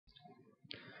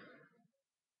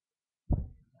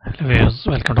Viewers,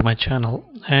 welcome to my channel.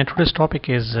 And today's topic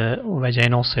is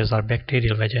vaginosis or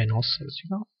bacterial vaginosis.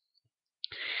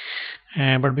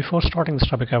 But before starting this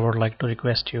topic, I would like to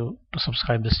request you to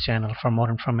subscribe this channel for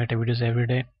more informative videos every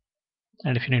day.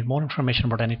 And if you need more information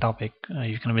about any topic,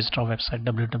 you can visit our website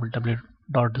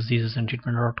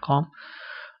www.diseasesandtreatment.com.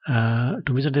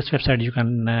 To visit this website, you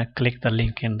can click the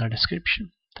link in the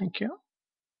description. Thank you.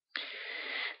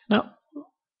 Now,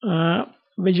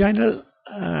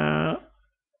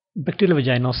 bacterial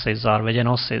vaginosis or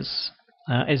vaginosis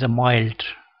is a mild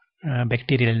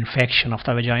bacterial infection of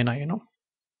the vagina,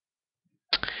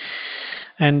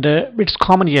 and it's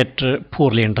common yet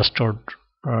poorly understood,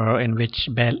 in which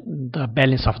the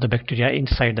balance of the bacteria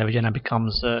inside the vagina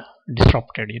becomes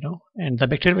disrupted, and the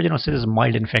bacterial vaginosis is a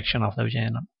mild infection of the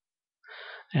vagina,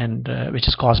 and which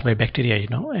is caused by bacteria,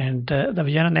 and the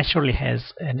vagina naturally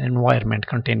has an environment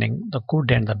containing the good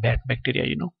and the bad bacteria,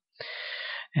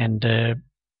 and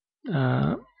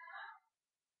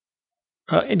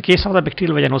in case of the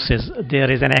bacterial vaginosis, there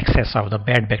is an excess of the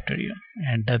bad bacteria,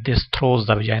 and this throws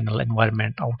the vaginal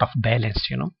environment out of balance,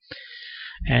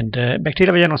 and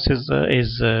bacterial vaginosis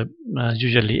is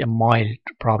usually a mild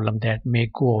problem that may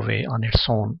go away on its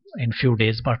own in few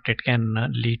days, but it can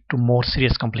lead to more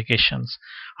serious complications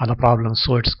of the problem.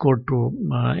 So it's good to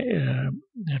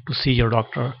see your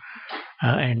doctor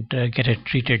and get it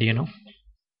treated,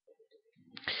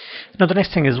 Now the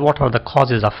next thing is, what are the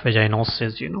causes of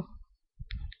vaginosis?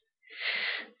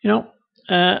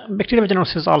 Bacterial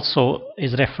vaginosis also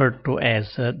is referred to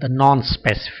as the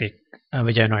non-specific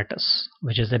vaginitis,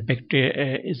 which is a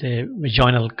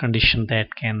vaginal condition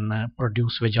that can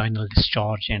produce vaginal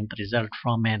discharge and result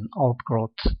from an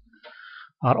outgrowth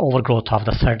or overgrowth of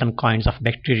the certain kinds of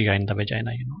bacteria in the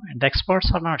vagina. And the experts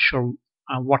are not sure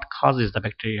what causes the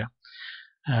bacteria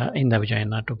in the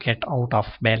vagina to get out of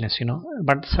balance,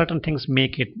 but certain things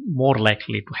make it more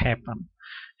likely to happen,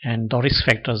 and the risk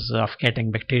factors of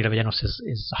getting bacterial vaginosis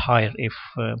is higher if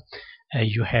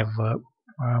you have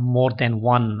more than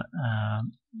one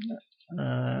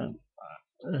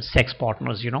sex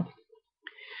partners. You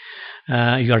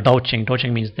are douching.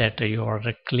 Douching means that you are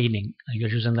cleaning. You're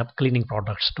using the cleaning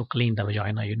products to clean the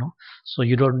vagina. So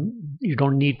you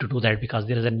don't need to do that, because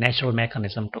there is a natural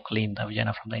mechanism to clean the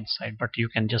vagina from the inside. But you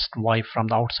can just wipe from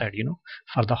the outside,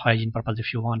 for the hygiene purpose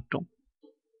if you want to.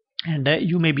 And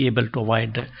you may be able to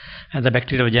avoid the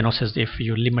bacterial vaginosis if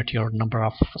you limit your number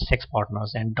of sex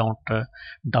partners and don't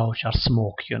douche or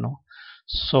smoke.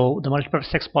 So the multiple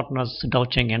sex partners,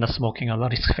 douching, and smoking are the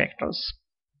risk factors.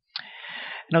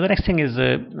 Now the next thing is,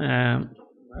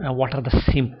 what are the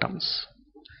symptoms?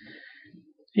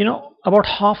 About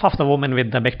half of the women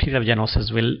with the bacterial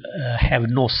vaginosis will have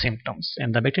no symptoms,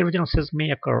 and the bacterial vaginosis may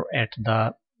occur at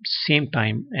the same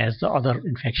time as the other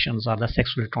infections or the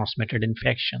sexually transmitted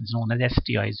infections known as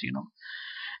STIs.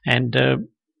 And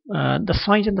the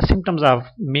signs and the symptoms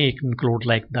may include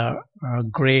like the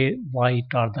gray,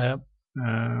 white, or the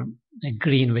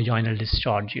green vaginal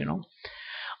discharge,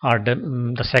 or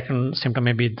the second symptom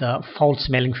may be the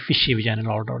foul-smelling, fishy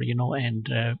vaginal odor, and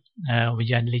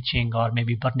vaginal itching, or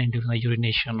maybe burning during the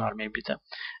urination, or maybe the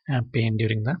pain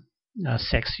during the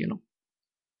sex,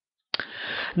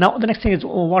 Now the next thing is,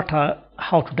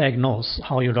 how to diagnose,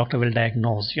 how your doctor will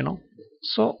diagnose,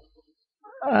 So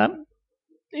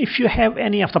if you have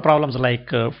any of the problems like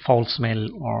foul smell,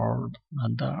 or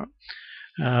the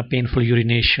painful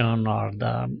urination, or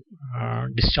the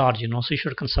discharge, so you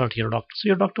should consult your doctor. So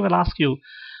your doctor will ask you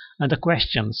the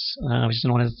questions, which is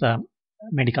known as the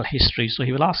medical history. So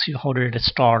he will ask you, how did it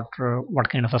start, what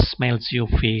kind of smells you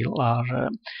feel, or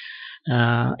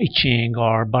itching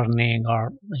or burning,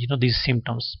 or these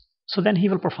symptoms. So then he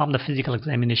will perform the physical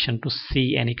examination to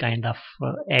see any kind of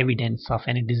evidence of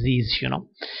any disease,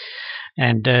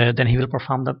 and then he will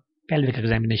perform the pelvic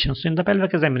examination. So in the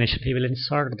pelvic examination, he will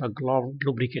insert the gloved,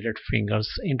 lubricated fingers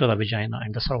into the vagina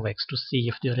and the cervix to see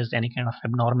if there is any kind of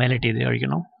abnormality there,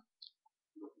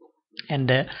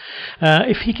 And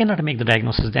if he cannot make the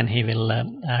diagnosis, then he will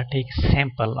take a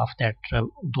sample of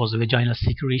those vaginal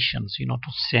secretions,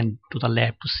 to send to the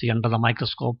lab to see under the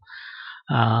microscope.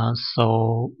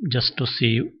 So just to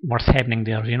see what's happening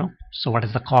there, So what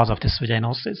is the cause of this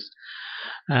vaginosis?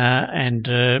 And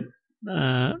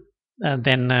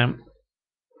then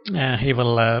he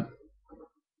will.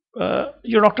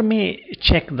 Your doctor may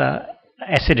check the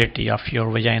acidity of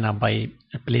your vagina by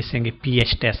placing a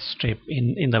pH test strip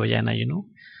in the vagina,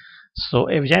 So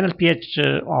a vaginal pH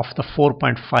of the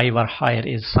 4.5 or higher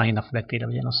is sign of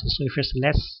bacterial vaginosis. So if it's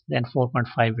less than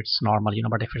 4.5, it's normal,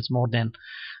 but if it's more than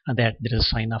that, there is a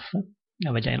sign of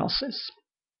vaginosis.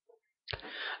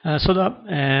 So the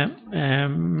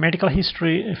medical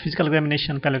history, physical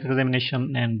examination, pelvic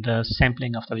examination, and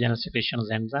sampling of the vaginal secretions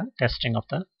and the testing of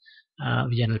the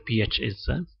vaginal pH is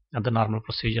the normal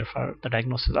procedure for the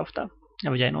diagnosis of the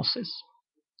vaginosis.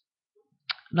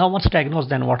 Now, once diagnosed,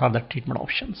 then what are the treatment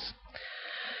options?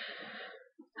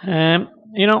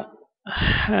 You know,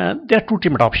 there are two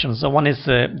treatment options. One is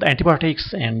the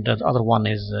antibiotics, and the other one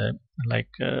is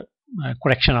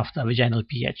correction of the vaginal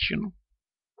pH.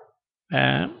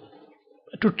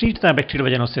 To treat the bacterial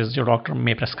vaginosis, your doctor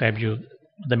may prescribe you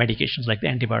the medications like the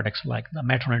antibiotics, like the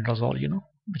metronidazole,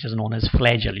 which is known as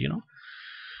Flagyl,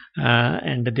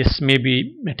 and this may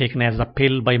be taken as a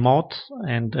pill by mouth,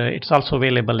 and it's also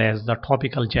available as the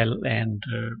topical gel and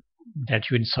that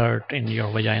you insert in your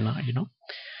vagina,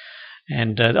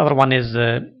 and the other one is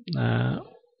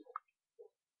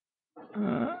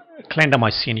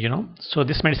clindamycin, so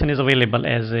this medicine is available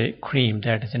as a cream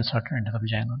that is inserted into the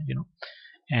vagina,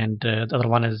 and the other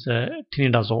one is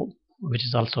tinidazole, which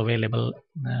is also available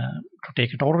to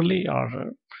take it orally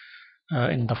or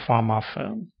in the form of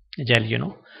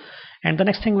gel, and the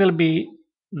next thing will be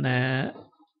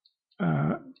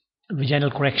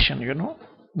vaginal correction,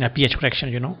 pH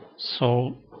correction,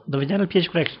 so the vaginal pH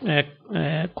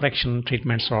correction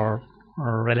treatments are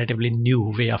a relatively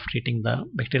new way of treating the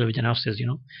bacterial vaginosis,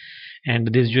 and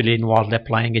this usually involves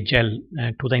applying a gel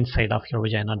to the inside of your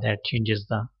vagina that changes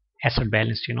the acid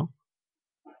balance,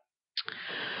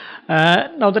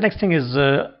 now the next thing is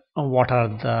what are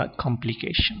the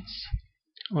complications?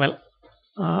 Well,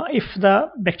 if the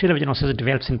bacterial vaginosis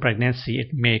develops in pregnancy,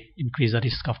 it may increase the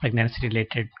risk of pregnancy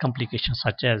related complications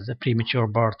such as premature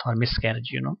birth or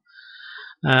miscarriage,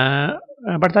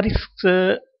 but the risk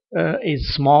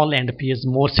is small and appears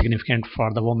more significant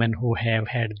for the women who have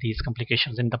had these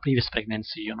complications in the previous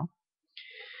pregnancy,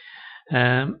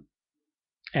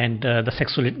 and the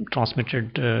sexually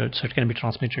transmitted, so it can be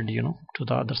transmitted, to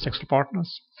the other sexual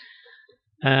partners.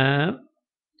 Then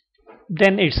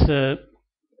it's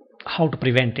how to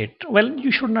prevent it. Well,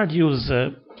 you should not use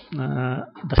the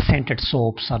scented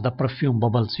soaps or the perfume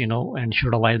bubbles, and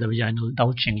should avoid the vaginal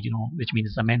douching, which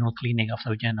means the manual cleaning of the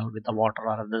vaginal with the water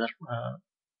or other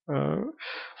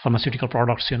pharmaceutical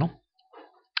products,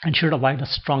 and should avoid the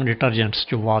strong detergents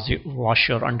to wash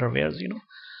your underwears,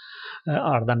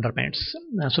 or the underpants.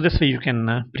 So this way you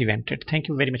can prevent it. Thank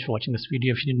you very much for watching this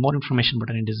video. If you need more information about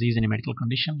any disease, any medical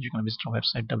condition, you can visit our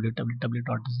website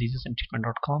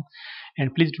www.diseasesymptoms.com,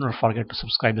 and please do not forget to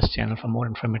subscribe this channel for more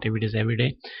informative videos every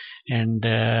day, and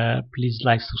please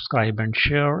like, subscribe and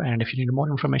share, and if you need more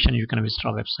information you can visit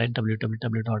our website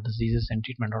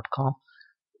www.diseasesymptoms.com.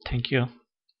 Thank you.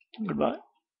 Goodbye.